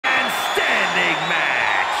outstanding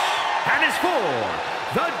match. And is for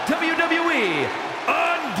the WWE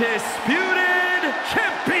Undisputed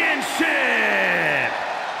Championship.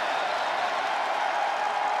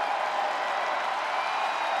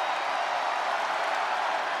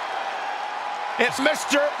 It's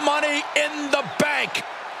Mr. Money in the Bank.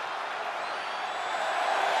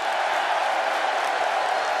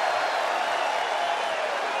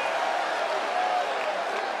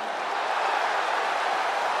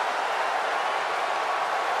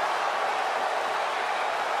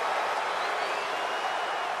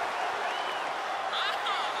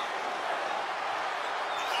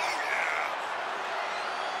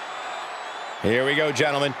 Here we go,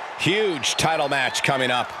 gentlemen. Huge title match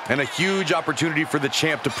coming up. And a huge opportunity for the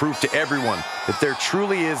champ to prove to everyone that there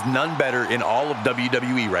truly is none better in all of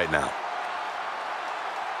WWE right now.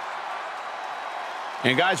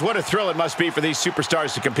 And guys, what a thrill it must be for these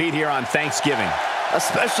superstars to compete here on Thanksgiving.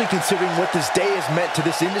 Especially considering what this day has meant to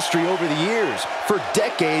this industry over the years. For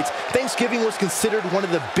decades, Thanksgiving was considered one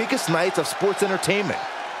of the biggest nights of sports entertainment.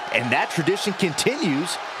 And that tradition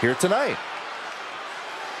continues here tonight.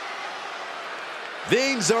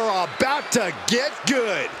 Things are about to get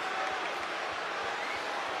good.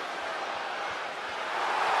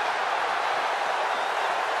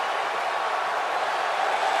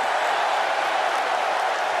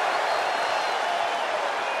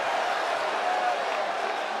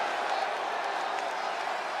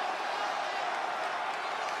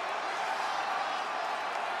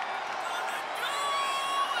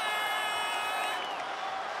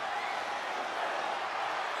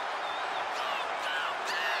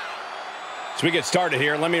 As we get started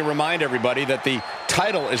here, let me remind everybody that the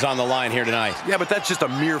title is on the line here tonight. Yeah, but that's just a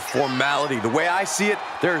mere formality. The way I see it,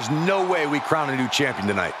 there's no way we crown a new champion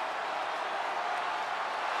tonight.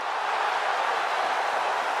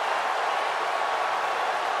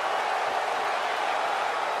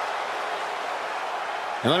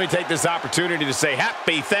 And let me take this opportunity to say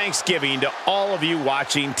happy Thanksgiving to all of you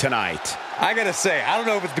watching tonight. I gotta say, I don't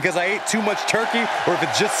know if it's because I ate too much turkey or if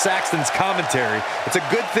it's just Saxton's commentary. It's a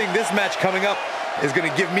good thing this match coming up is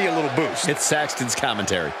gonna give me a little boost. It's Saxton's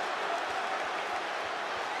commentary.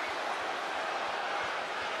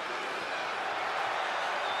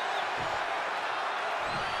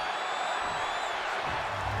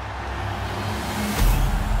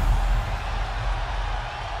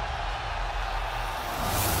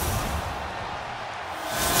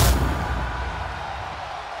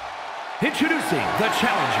 Introducing the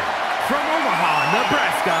challenger from Omaha,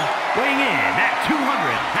 Nebraska, weighing in at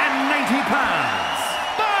 290 pounds,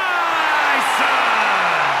 Bison!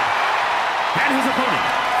 And his opponent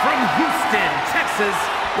from Houston, Texas,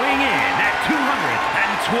 weighing in at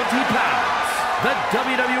 220 pounds, the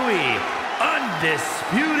WWE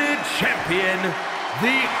Undisputed Champion,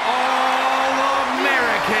 the All-American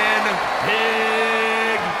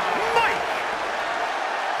Big Mike!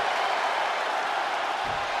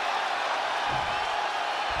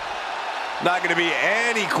 Not going to be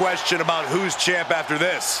any question about who's champ after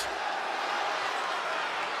this.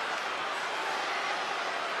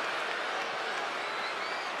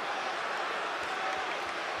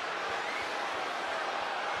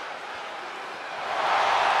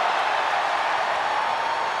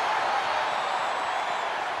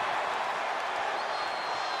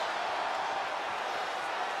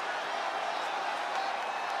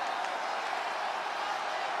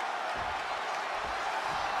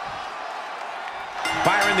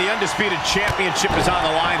 Byron, the Undisputed Championship is on the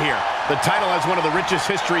line here. The title has one of the richest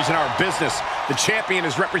histories in our business. The champion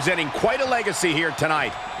is representing quite a legacy here tonight.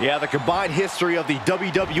 Yeah, the combined history of the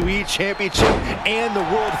WWE Championship and the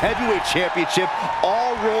World Heavyweight Championship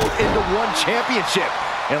all rolled into one championship.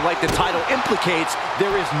 And like the title implicates,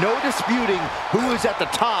 there is no disputing who is at the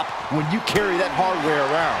top when you carry that hardware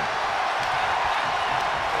around.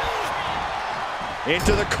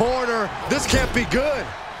 Into the corner. This can't be good.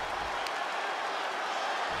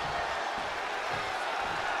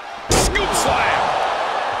 Slam.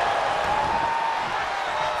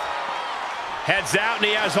 Heads out, and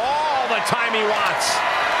he has all the time he wants.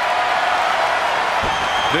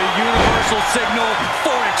 The universal signal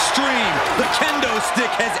for extreme. The kendo stick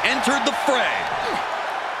has entered the fray.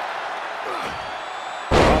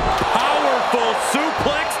 A powerful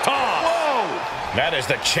suplex toss. Whoa! That is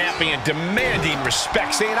the champion demanding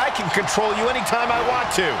respect, saying I can control you anytime I want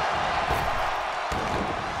to.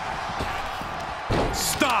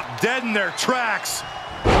 Stop dead in their tracks.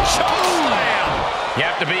 Choke slam. You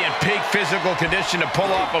have to be in peak physical condition to pull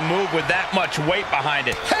off a move with that much weight behind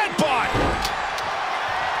it. Headbutt.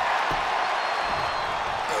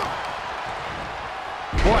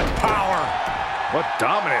 What power. What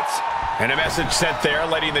dominance. And a message sent there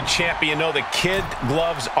letting the champion know the kid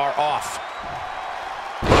gloves are off.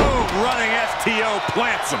 Boom, running STO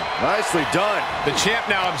plants him. Nicely done. The champ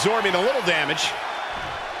now absorbing a little damage.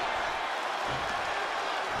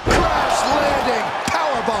 Crash landing,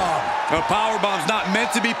 powerbomb. A powerbomb's not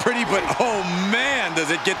meant to be pretty, but oh man,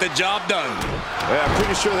 does it get the job done. Yeah, I'm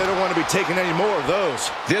pretty sure they don't want to be taking any more of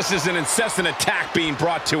those. This is an incessant attack being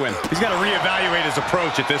brought to him. He's got to reevaluate his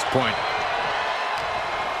approach at this point.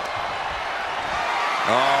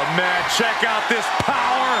 Oh man, check out this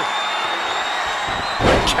power.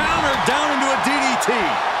 Counter down into a DDT.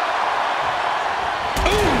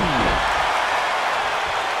 Ooh.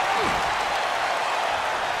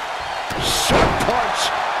 Sharp punch.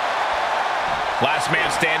 Last man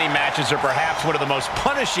standing matches are perhaps one of the most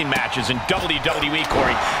punishing matches in WWE,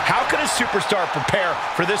 Corey. How can a superstar prepare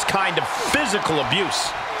for this kind of physical abuse?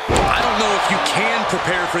 I don't know if you can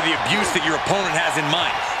prepare for the abuse that your opponent has in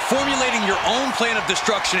mind. Formulating your own plan of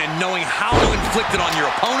destruction and knowing how to inflict it on your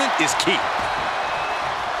opponent is key.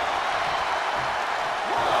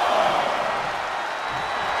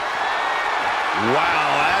 Wow,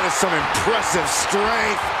 that is some impressive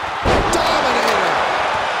strength. Dominator.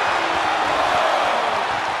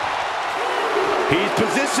 He's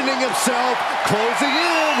positioning himself, closing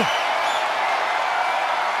in.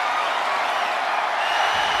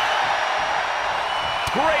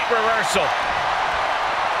 Great reversal.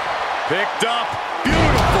 Picked up.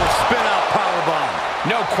 Beautiful spin-out powerbomb.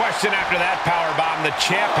 No question after that powerbomb, the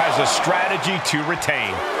champ has a strategy to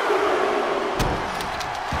retain.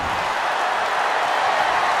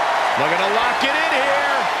 Looking to lock it in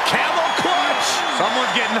here. Camel clutch.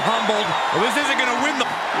 Someone's getting humbled. Well, this isn't going to win the...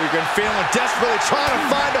 You've been feeling desperately trying to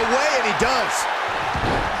find a way, and he does.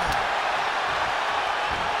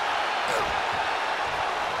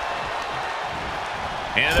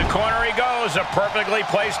 Into the corner he goes, a perfectly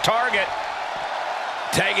placed target.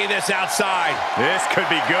 Taking this outside. This could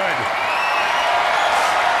be good.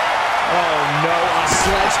 Oh no, a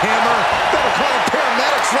sledgehammer. Better call the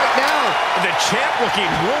paramedics right now. The champ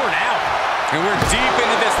looking worn out. And we're deep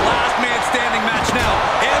into this last man standing match now.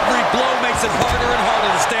 Every blow makes it harder and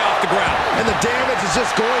harder to stay off the ground. And the damage is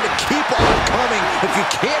just going to keep on coming if you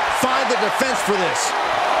can't find the defense for this.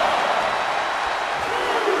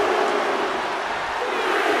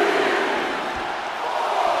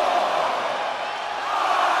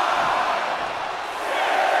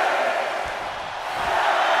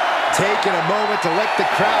 Taking a moment to let the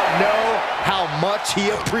crowd know how much he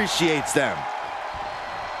appreciates them.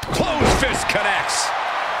 Closed fist connects.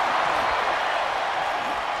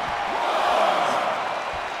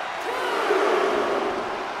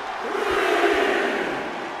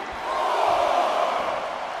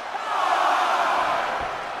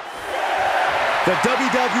 The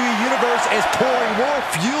WWE Universe is pouring more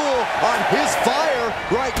fuel on his fire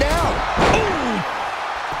right now. Ooh.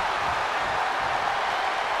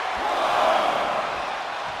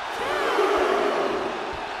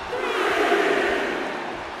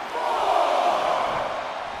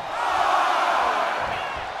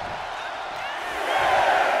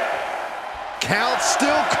 Count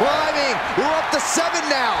still climbing. We're up to 7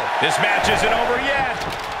 now. This match isn't over yet.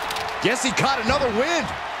 Guess he caught another win.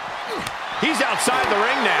 He's outside the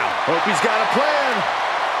ring now. Hope he's got a plan.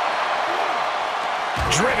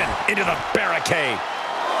 Driven into the barricade.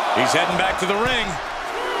 He's heading back to the ring.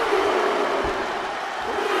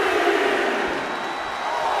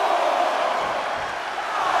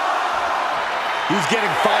 He's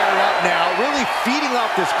getting fired up now, really feeding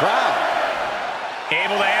off this crowd.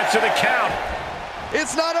 Able to answer the count.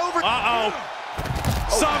 It's not over. Uh-oh.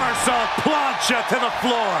 Somersault plancha to the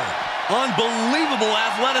floor. Unbelievable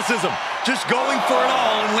athleticism. Just going for it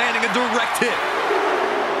all and landing a direct hit.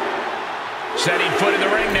 Setting foot in the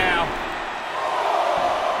ring now.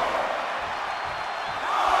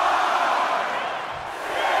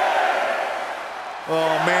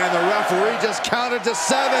 Oh, man, the referee just counted to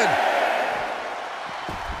 7.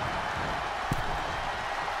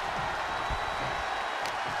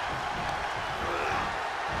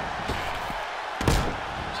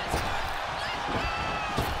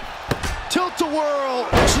 Tilt-a-whirl,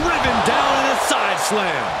 Driven down in a side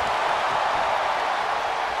slam.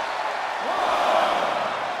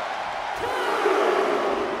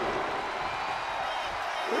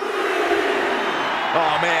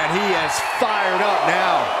 oh man, he is fired up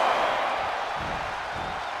now.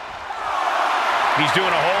 He's doing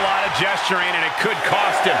a whole lot of gesturing, and it could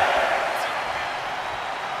cost him.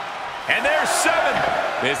 And there's 7.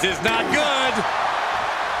 This is not good.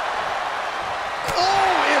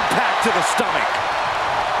 Oh, impact to the stomach.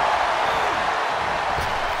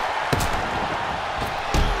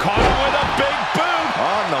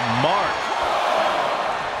 the mark.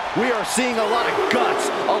 We are seeing a lot of guts,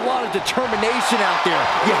 a lot of determination out there.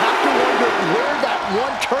 You have to wonder where that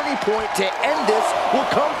one turning point to end this will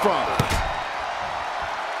come from.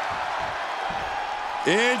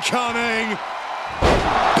 Incoming.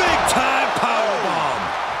 Big time powerbomb.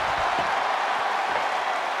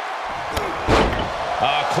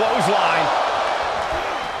 Clothesline.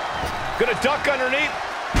 Gonna duck underneath.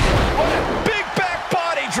 What a big back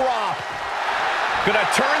body drop. Gonna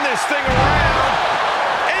turn this thing around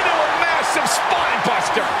into a massive spine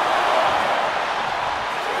buster.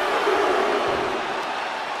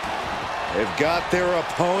 They've got their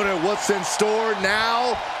opponent. What's in store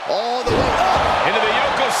now? All the way up. Into the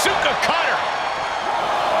Yokosuka cutter.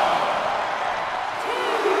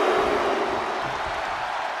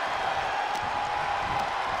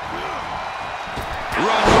 Run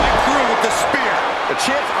right through with the spear. The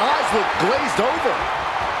champ's eyes look glazed over.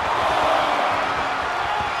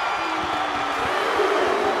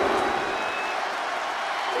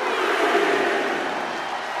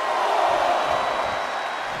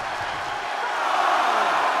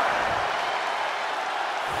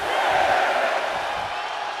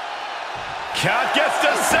 Count gets to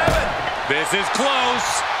 7. This is close.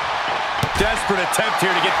 Desperate attempt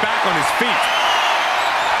here to get back on his feet.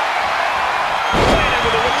 Landed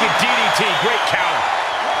with a wicked DDT. Great counter.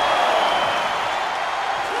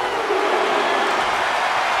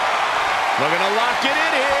 Looking to lock it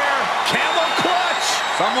in here. Camel clutch.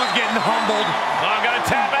 Someone's getting humbled. I'm going to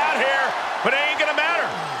tap out here, but it ain't going to matter.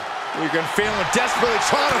 You can feel him desperately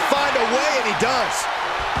trying to find a way, and he does.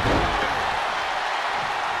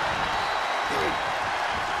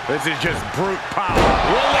 This is just brute power.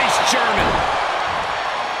 Release German.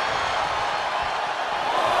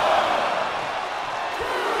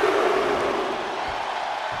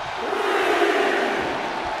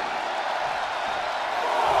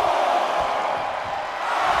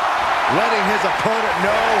 Letting his opponent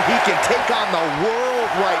know he can take on the world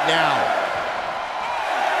right now.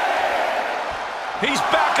 He's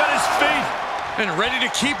back on his feet. And ready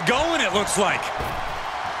to keep going, it looks like.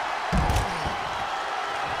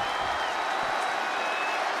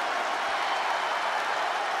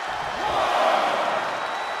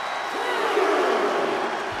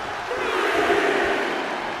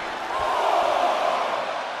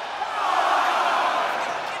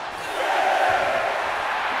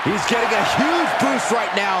 He's getting a huge boost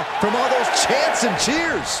right now from all those chants and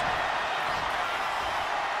cheers.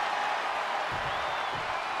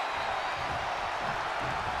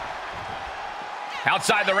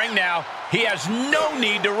 Outside the ring now, he has no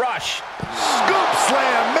need to rush. Scoop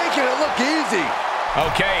slam, making it look easy.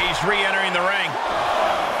 Okay, he's re-entering the ring.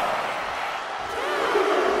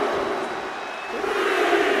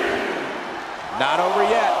 Not over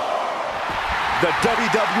yet. The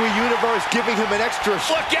WWE Universe giving him an extra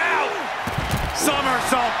Look out!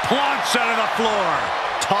 Somersault plunge out of the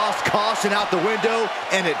floor. tossed caution out the window,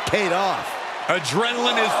 and it paid off.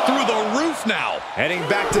 Adrenaline is through the roof now. Heading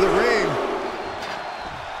back to the ring.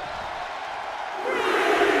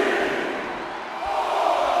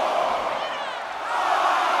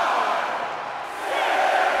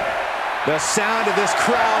 The sound of this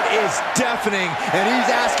crowd is deafening, and he's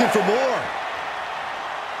asking for more.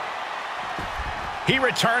 He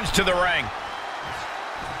returns to the ring.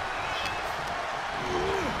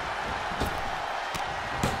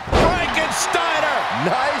 Frankensteiner!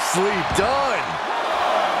 Nicely done.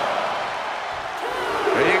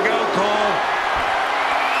 There you go, Cole.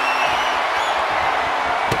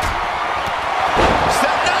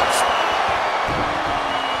 Set nuts!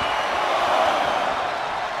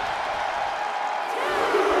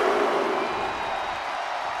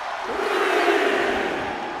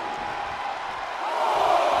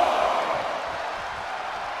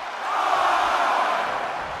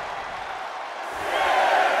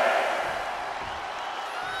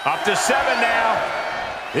 Up to 7 now.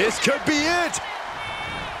 This could be it.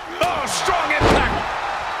 Oh, strong impact.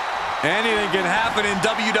 Anything can happen in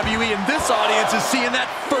WWE, and this audience is seeing that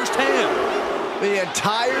firsthand. The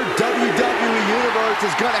entire WWE Universe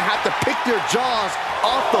is going to have to pick their jaws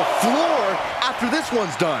off the floor after this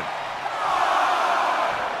one's done.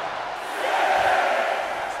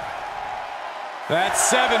 That's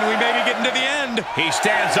 7. We may be getting to the end. He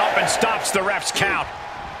stands up and stops the ref's count.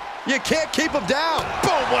 You can't keep him down.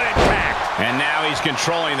 Boom, what impact. And now he's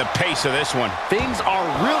controlling the pace of this one. Things are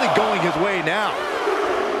really going his way now.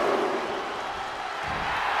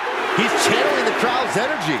 He's channeling the crowd's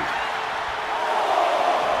energy.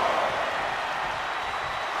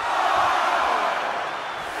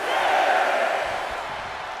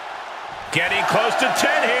 Getting close to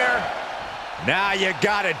 10 here. Now you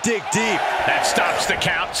gotta dig deep. That stops the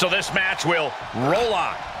count, so this match will roll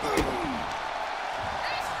on.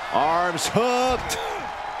 Arms hooked.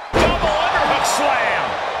 Double underhook slam.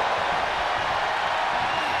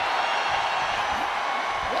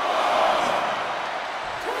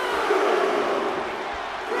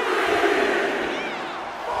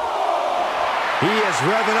 He is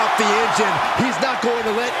revving up the engine. He's not going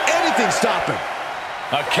to let anything stop him.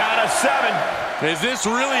 A count of 7. Is this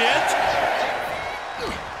really it?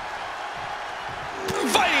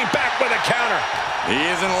 Fighting back with a counter. He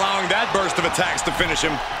isn't allowing that burst of attacks to finish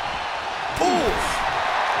him. Oof.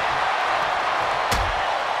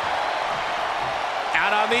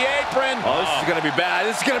 Out on the apron. Oh, this is going to be bad.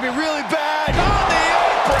 This is going to be really bad. On the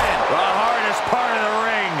apron. The hardest part of the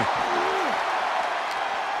ring.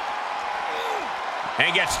 And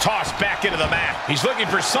gets tossed back into the mat. He's looking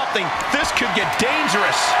for something. This could get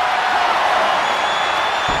dangerous.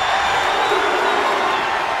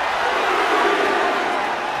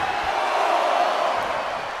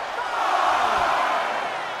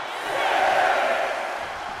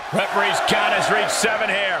 Referee's count has reached 7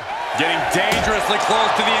 here. Getting dangerously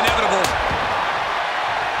close to the inevitable.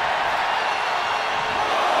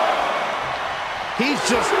 He's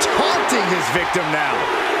just taunting his victim now.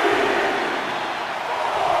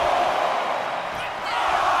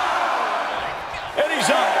 And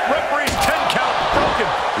he's up. Referee's 10 count broken.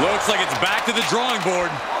 Looks like it's back to the drawing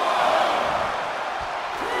board.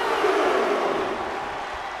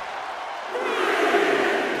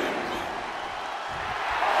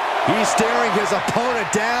 He's staring his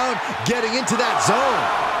opponent down, getting into that zone.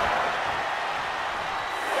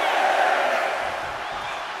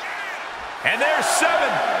 And there's 7.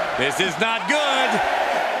 This is not good.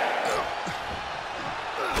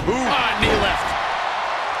 Ooh. Knee left.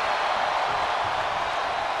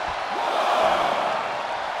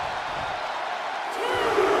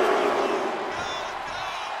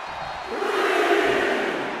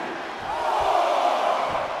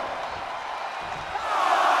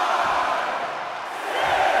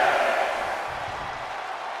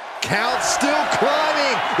 Count still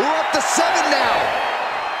climbing. We're up to 7 now.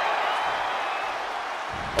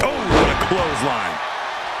 Oh, what a clothesline.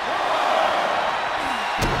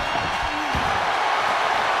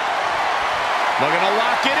 Looking to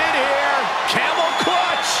lock it in here. Camel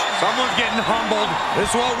clutch. Someone's getting humbled.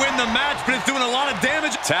 This won't win the match, but it's doing a lot of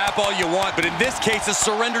damage. Tap all you want, but in this case, a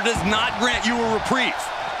surrender does not grant you a reprieve.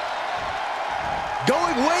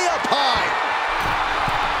 Going way up high.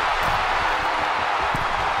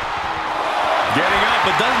 Getting up,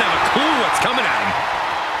 but doesn't have a clue what's coming at him.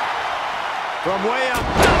 From way up,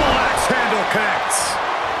 double axe handle connects.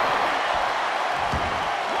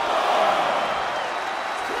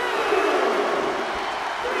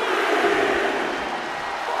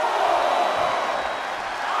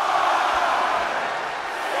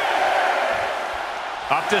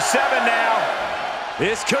 Up to 7 now.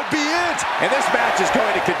 This could be it. And this match is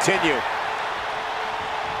going to continue.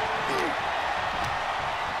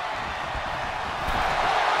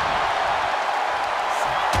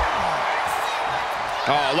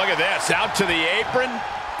 Oh, look at this. Out to the apron.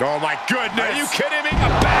 Oh, my goodness. Are you kidding me? A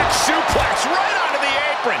back suplex right onto the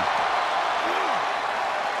apron.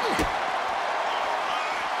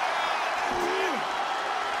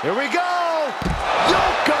 Here we go.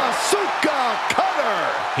 Yokosuka cutter.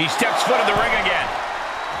 He steps foot in the ring again.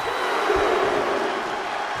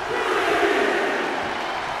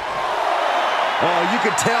 Oh, you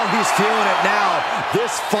can tell he's feeling it now.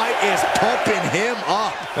 This fight is pumping him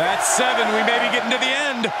up. That's 7. We may be getting to the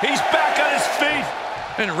end. He's back on his feet.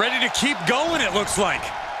 And ready to keep going, it looks like.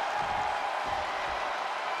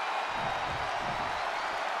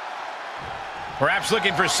 Perhaps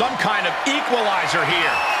looking for some kind of equalizer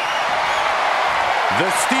here. The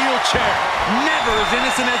steel chair, never as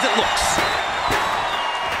innocent as it looks.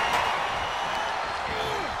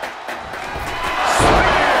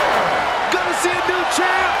 Gonna see a new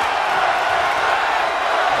champ.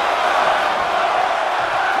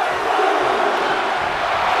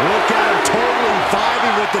 Look at him totally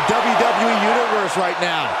vibing with the WWE Universe right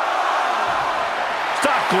now.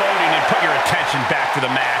 Stop gloating and put your attention back to the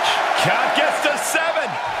match. Count gets to 7.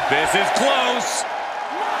 This is close.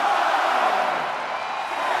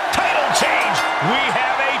 Title change. We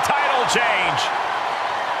have a title change.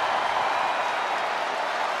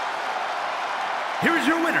 Here's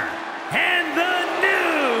your winner, and the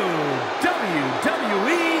new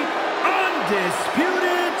WWE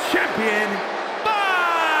Undisputed Champion,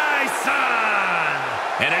 Bison!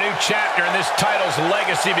 And a new chapter in this title's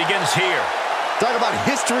legacy begins here. Talk about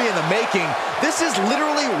history in the making. This is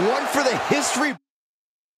literally one for the history